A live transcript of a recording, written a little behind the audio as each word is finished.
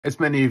As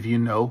many of you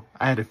know,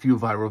 I had a few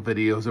viral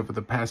videos over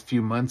the past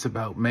few months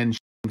about men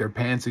shitting their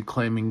pants and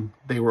claiming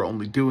they were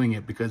only doing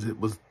it because it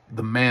was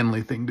the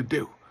manly thing to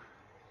do.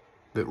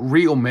 That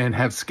real men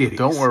have skitties.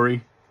 Don't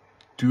worry.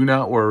 Do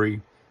not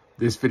worry.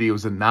 This video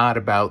is not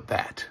about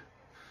that.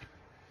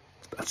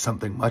 It's about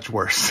something much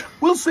worse.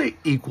 We'll say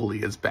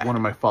equally as bad. One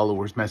of my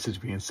followers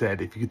messaged me and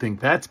said, if you think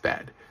that's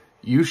bad,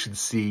 you should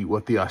see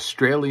what the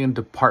Australian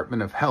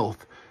Department of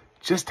Health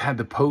just had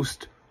to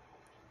post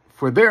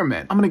for their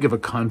men. I'm going to give a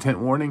content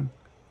warning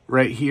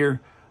right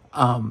here.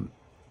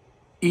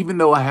 Even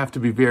though I have to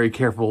be very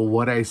careful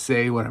what I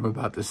say, what I'm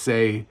about to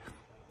say,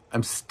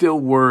 I'm still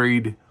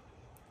worried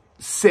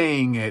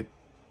saying it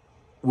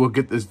will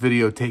get this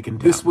video taken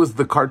down. This was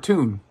the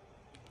cartoon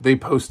they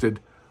posted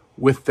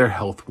with their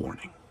health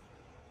warning.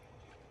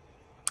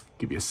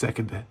 Give you a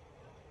second to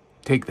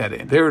take that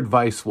in. Their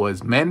advice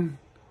was, men,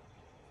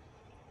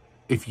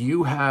 if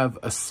you have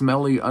a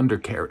smelly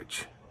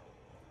undercarriage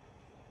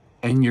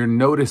and you're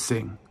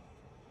noticing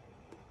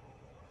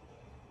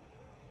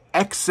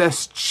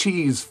excess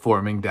cheese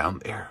forming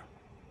down there,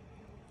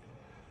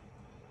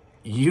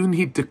 you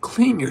need to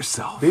clean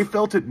yourself. They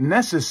felt it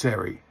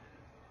necessary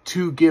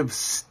to give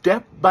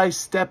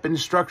step-by-step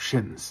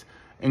instructions,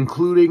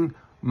 including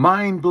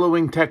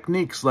mind-blowing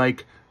techniques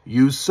like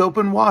use soap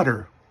and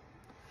water,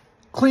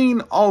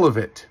 clean all of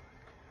it,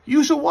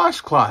 use a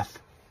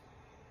washcloth,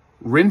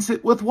 rinse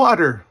it with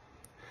water,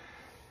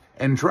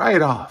 and dry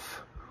it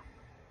off.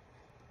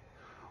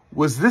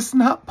 Was this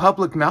not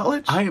public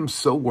knowledge? I am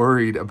so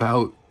worried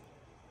about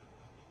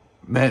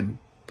men.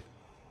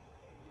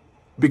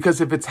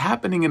 Because if it's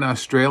happening in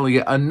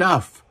Australia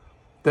enough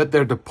that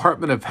their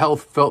Department of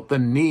Health felt the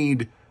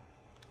need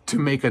to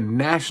make a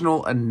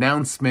national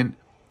announcement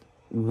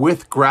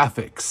with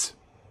graphics,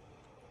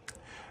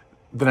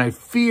 then I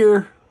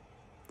fear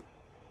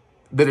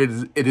that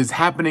it is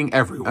happening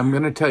everywhere. I'm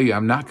going to tell you,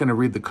 I'm not going to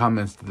read the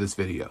comments to this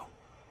video,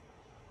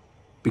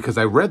 because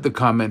I read the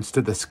comments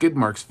to the skid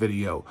marks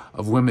video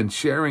of women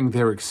sharing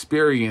their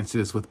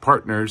experiences with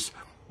partners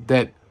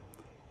that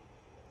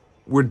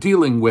were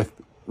dealing with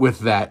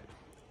that.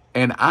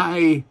 And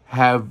I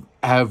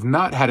have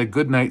not had a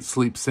good night's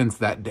sleep since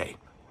that day.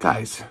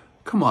 Guys,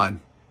 come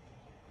on.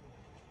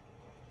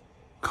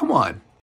 Come on.